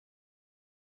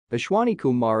Ashwani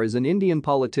Kumar is an Indian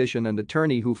politician and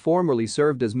attorney who formerly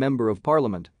served as Member of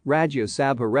Parliament, Rajya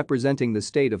Sabha representing the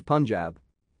state of Punjab.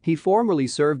 He formerly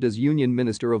served as Union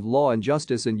Minister of Law and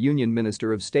Justice and Union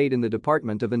Minister of State in the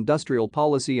Department of Industrial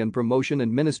Policy and Promotion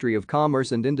and Ministry of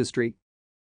Commerce and Industry.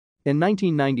 In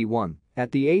 1991,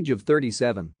 at the age of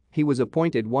 37, he was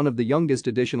appointed one of the youngest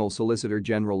Additional Solicitor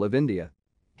General of India.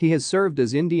 He has served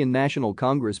as Indian National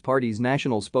Congress Party's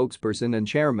national spokesperson and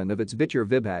chairman of its Vichar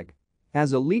Vibhag.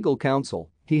 As a legal counsel,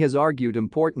 he has argued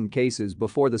important cases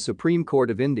before the Supreme Court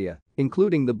of India,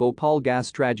 including the Bhopal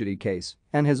gas tragedy case,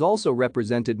 and has also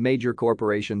represented major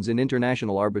corporations in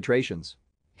international arbitrations.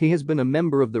 He has been a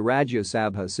member of the Rajya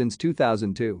Sabha since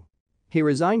 2002. He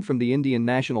resigned from the Indian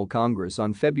National Congress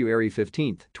on February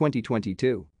 15,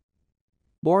 2022.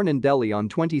 Born in Delhi on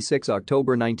 26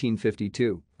 October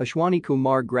 1952, Ashwani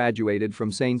Kumar graduated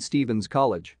from St. Stephen's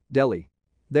College, Delhi.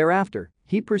 Thereafter,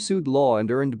 he pursued law and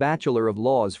earned Bachelor of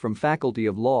Laws from Faculty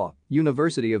of Law,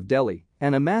 University of Delhi,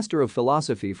 and a Master of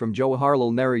Philosophy from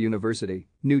Jawaharlal Nehru University,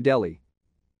 New Delhi.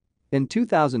 In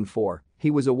 2004, he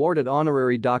was awarded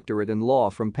Honorary Doctorate in Law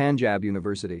from Punjab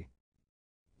University.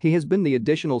 He has been the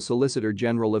Additional Solicitor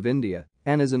General of India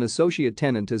and is an Associate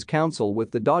Tenant as Counsel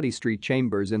with the Doughty Street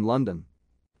Chambers in London.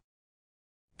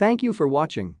 Thank you for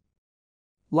watching.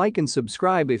 Like and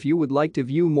subscribe if you would like to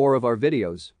view more of our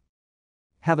videos.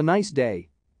 Have a nice day.